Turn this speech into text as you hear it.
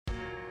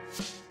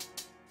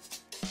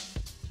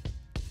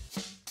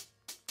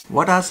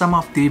What are some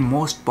of the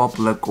most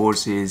popular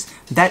courses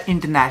that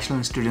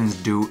international students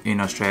do in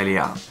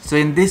Australia? So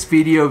in this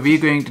video, we're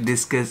going to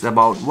discuss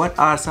about what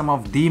are some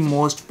of the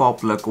most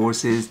popular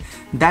courses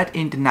that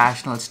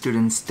international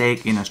students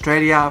take in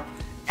Australia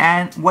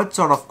and what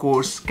sort of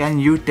course can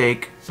you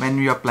take when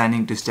you are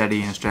planning to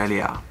study in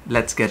Australia.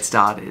 Let's get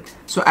started.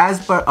 So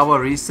as per our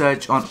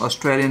research on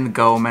Australian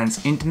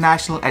government's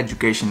international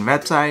education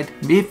website,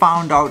 we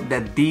found out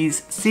that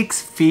these 6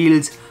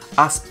 fields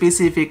are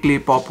specifically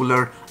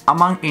popular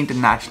among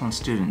international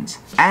students,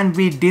 and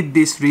we did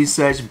this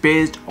research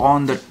based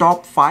on the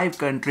top 5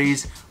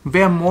 countries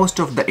where most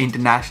of the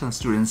international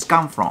students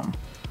come from,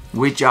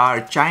 which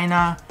are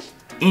China,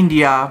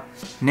 India,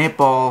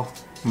 Nepal,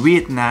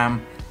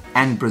 Vietnam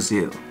and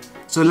Brazil.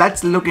 So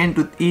let's look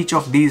into each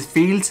of these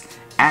fields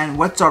and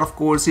what sort of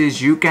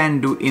courses you can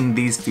do in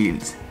these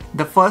fields.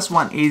 The first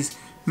one is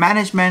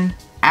management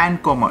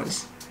and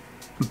commerce.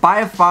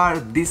 By far,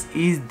 this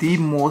is the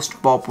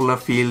most popular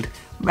field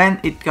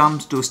when it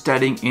comes to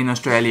studying in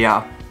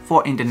Australia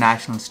for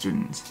international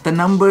students. The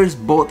numbers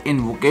both in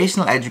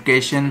vocational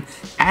education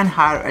and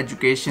higher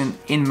education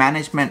in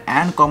management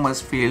and commerce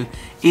field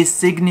is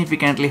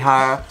significantly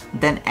higher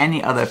than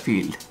any other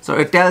field. So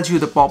it tells you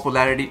the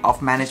popularity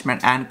of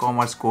management and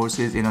commerce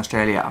courses in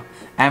Australia.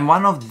 And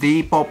one of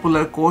the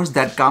popular course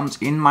that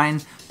comes in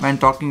mind when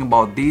talking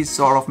about these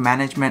sort of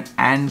management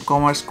and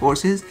commerce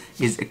courses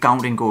is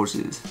accounting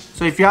courses.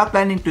 So if you are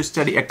planning to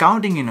study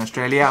accounting in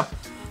Australia,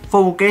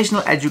 for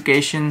vocational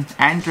education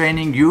and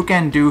training, you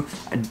can do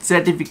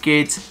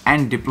certificates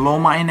and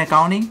diploma in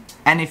accounting.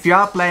 And if you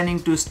are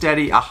planning to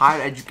study a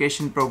higher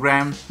education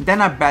program,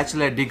 then a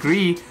bachelor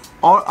degree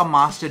or a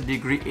master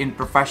degree in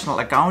professional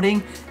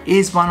accounting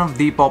is one of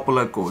the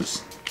popular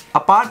courses.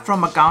 Apart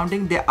from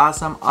accounting, there are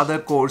some other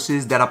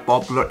courses that are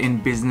popular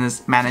in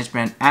business,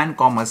 management and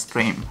commerce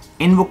stream.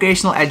 In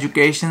vocational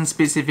education,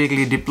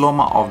 specifically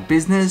diploma of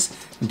business,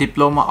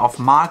 diploma of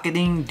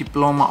marketing,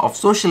 diploma of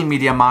social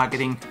media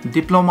marketing,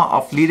 diploma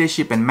of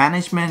leadership and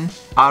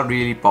management are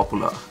really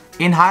popular.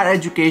 In higher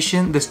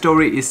education, the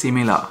story is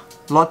similar.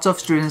 Lots of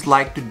students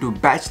like to do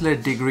bachelor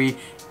degree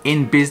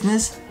in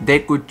business. They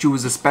could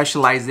choose a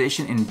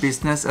specialization in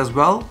business as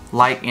well,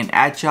 like in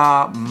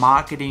HR,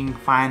 marketing,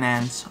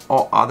 finance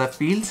or other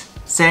fields.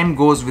 Same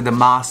goes with the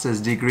master's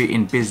degree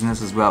in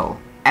business as well.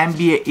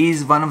 MBA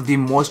is one of the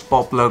most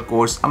popular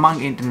course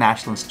among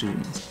international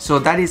students. So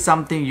that is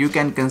something you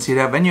can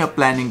consider when you're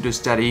planning to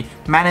study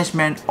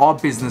management or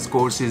business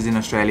courses in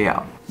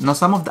Australia. Now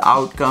some of the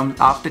outcomes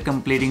after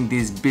completing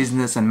these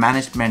business and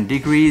management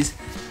degrees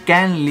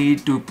can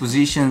lead to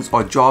positions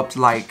or jobs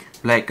like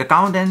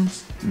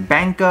accountants,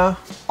 banker,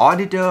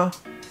 auditor,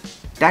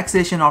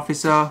 taxation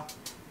officer,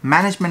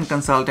 management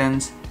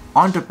consultants,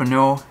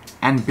 entrepreneur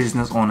and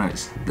business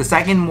owners. The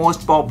second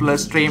most popular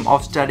stream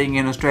of studying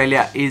in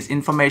Australia is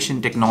information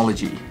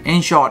technology,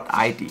 in short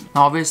IT.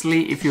 Now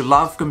obviously if you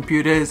love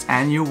computers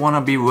and you want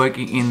to be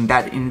working in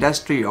that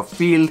industry or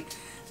field,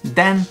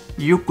 then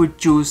you could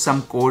choose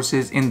some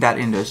courses in that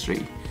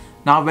industry.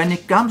 Now when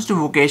it comes to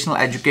vocational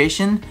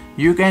education,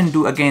 you can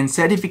do again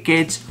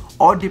certificates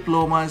or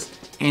diplomas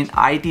in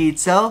IT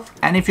itself,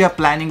 and if you are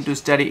planning to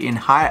study in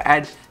higher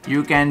ed,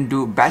 you can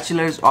do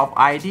bachelors of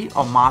IT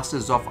or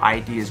masters of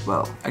IT as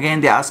well.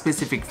 Again, there are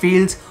specific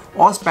fields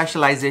or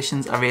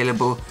specializations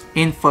available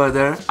in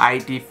further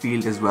IT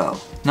field as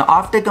well. Now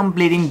after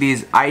completing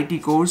these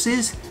IT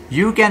courses,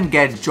 you can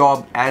get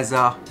job as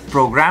a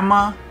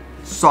programmer,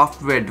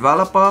 software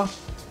developer,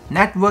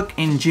 network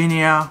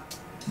engineer,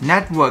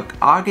 network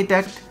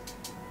architect,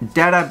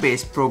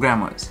 database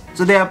programmers.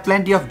 So there are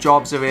plenty of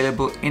jobs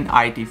available in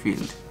IT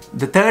field.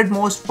 The third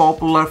most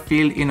popular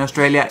field in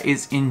Australia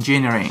is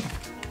engineering.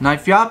 Now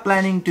if you are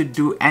planning to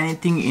do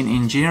anything in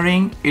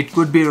engineering, it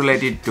could be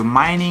related to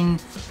mining,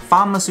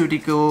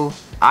 pharmaceutical,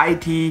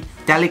 IT,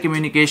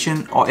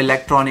 telecommunication or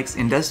electronics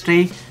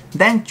industry,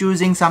 then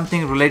choosing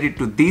something related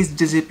to this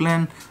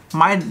discipline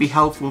might be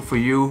helpful for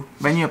you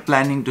when you're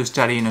planning to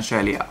study in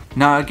Australia.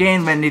 Now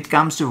again, when it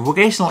comes to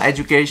vocational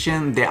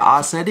education, there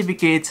are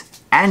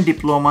certificates and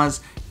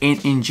diplomas in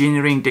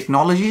engineering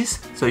technologies.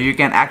 So you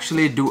can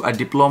actually do a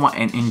diploma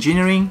in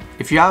engineering.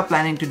 If you are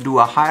planning to do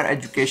a higher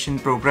education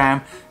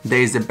program, there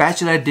is a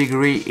bachelor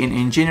degree in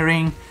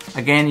engineering.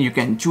 Again, you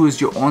can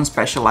choose your own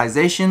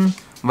specialization,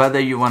 whether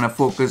you want to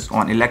focus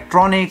on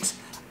electronics,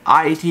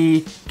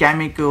 IT,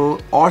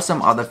 chemical or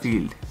some other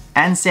field.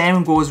 And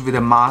same goes with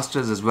the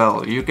masters as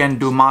well. You can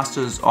do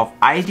masters of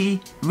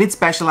IT with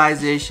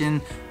specialization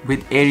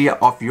with area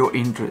of your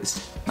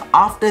interest. Now,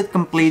 after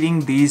completing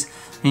these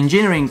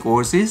engineering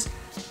courses,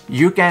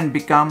 you can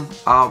become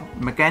a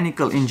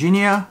mechanical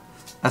engineer,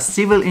 a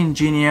civil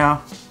engineer,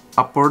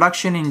 a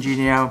production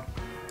engineer,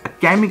 a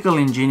chemical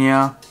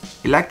engineer,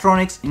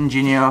 electronics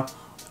engineer,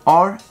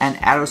 or an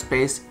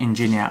aerospace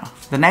engineer.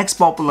 The next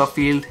popular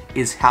field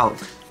is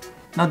health.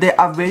 Now there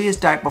are various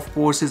types of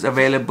courses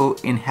available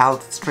in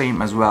health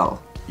stream as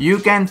well. You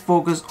can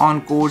focus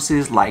on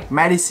courses like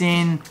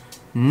medicine,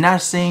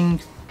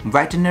 nursing,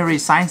 veterinary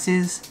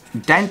sciences,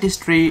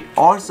 dentistry,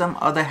 or some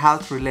other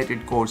health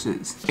related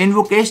courses. In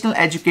vocational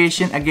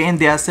education, again,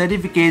 there are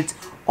certificates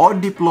or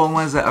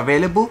diplomas are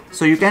available.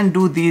 So you can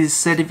do these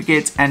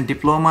certificates and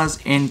diplomas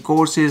in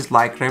courses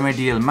like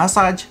remedial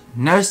massage,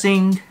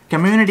 nursing,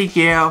 community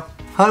care,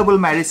 herbal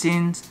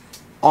medicines,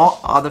 or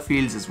other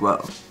fields as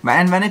well.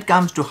 And when it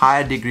comes to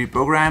higher degree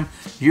program,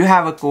 you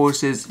have a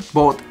courses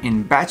both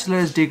in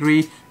bachelor's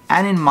degree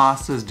and in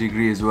master's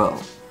degree as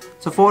well.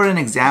 So for an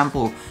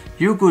example,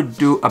 you could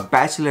do a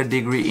bachelor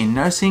degree in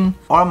nursing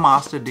or a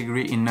master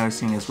degree in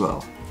nursing as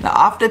well. Now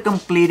after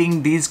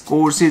completing these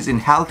courses in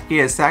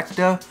healthcare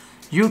sector,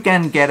 you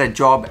can get a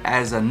job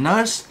as a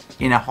nurse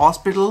in a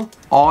hospital,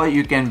 or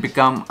you can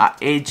become an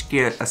aged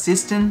care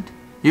assistant.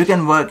 You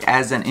can work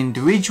as an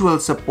individual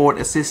support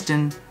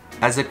assistant,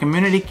 as a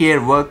community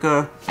care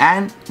worker,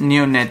 and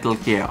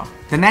neonatal care.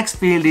 The next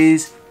field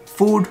is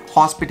food,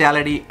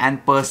 hospitality,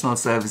 and personal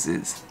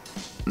services.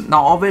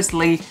 Now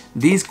obviously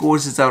these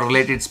courses are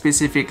related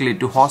specifically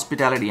to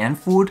hospitality and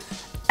food,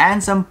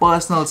 and some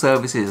personal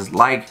services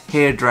like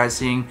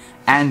hairdressing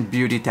and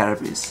beauty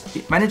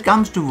therapists. When it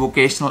comes to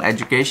vocational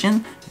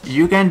education,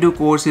 you can do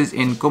courses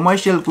in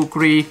commercial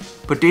cookery,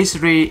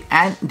 patisserie,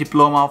 and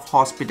diploma of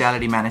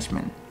hospitality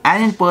management.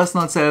 And in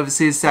personal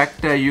services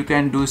sector, you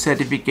can do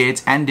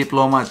certificates and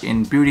diplomas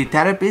in beauty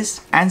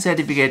therapist and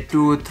certificate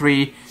 2 or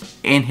 3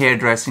 in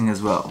hairdressing as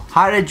well.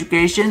 Higher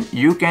education,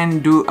 you can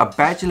do a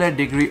bachelor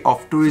degree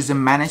of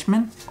tourism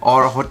management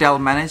or hotel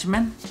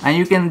management, and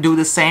you can do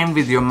the same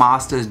with your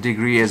master's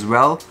degree as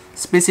well,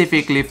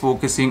 specifically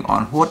focusing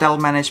on hotel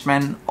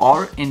management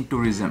or in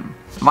tourism.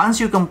 Once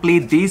you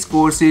complete these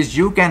courses,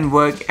 you can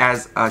work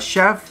as a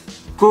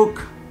chef,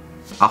 cook,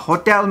 a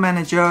hotel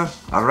manager,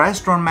 a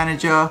restaurant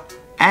manager,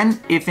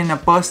 and if in a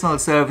personal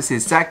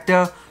services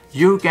sector,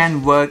 you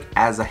can work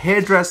as a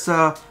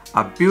hairdresser,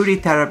 a beauty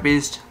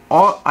therapist,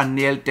 or a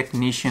nail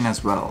technician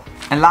as well.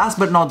 And last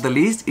but not the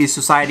least is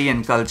society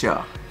and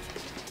culture.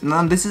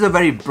 Now this is a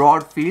very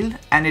broad field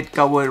and it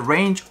covers a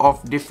range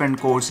of different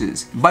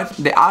courses, but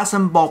there are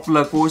some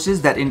popular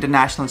courses that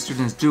international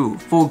students do.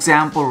 For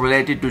example,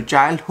 related to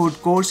childhood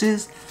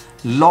courses,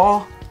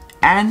 law,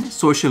 and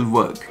social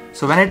work.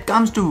 So when it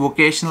comes to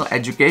vocational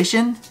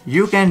education,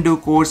 you can do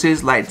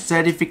courses like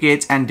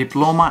certificates and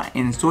diploma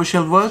in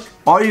social work,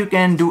 or you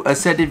can do a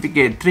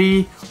certificate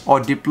 3 or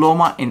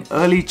diploma in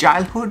early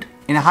childhood.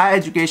 In higher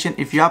education,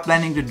 if you are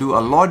planning to do a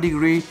law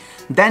degree,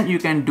 then you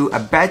can do a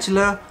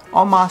bachelor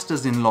or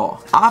master's in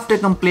law. After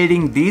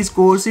completing these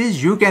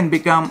courses, you can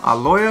become a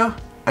lawyer,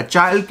 a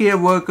childcare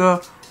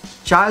worker,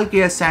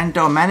 childcare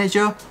center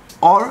manager,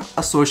 or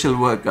a social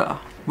worker.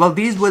 Well,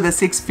 these were the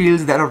 6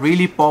 fields that are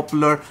really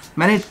popular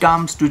when it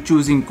comes to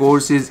choosing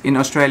courses in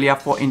Australia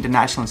for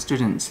international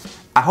students.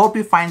 I hope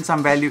you find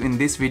some value in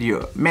this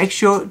video. Make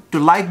sure to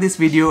like this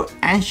video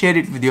and share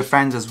it with your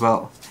friends as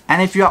well.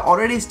 And if you are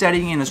already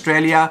studying in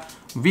Australia,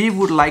 we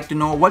would like to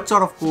know what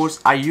sort of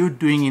course are you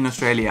doing in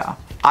Australia.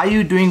 Are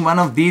you doing one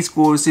of these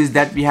courses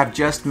that we have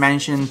just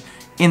mentioned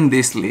in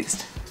this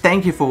list?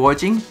 Thank you for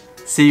watching.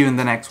 See you in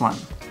the next one.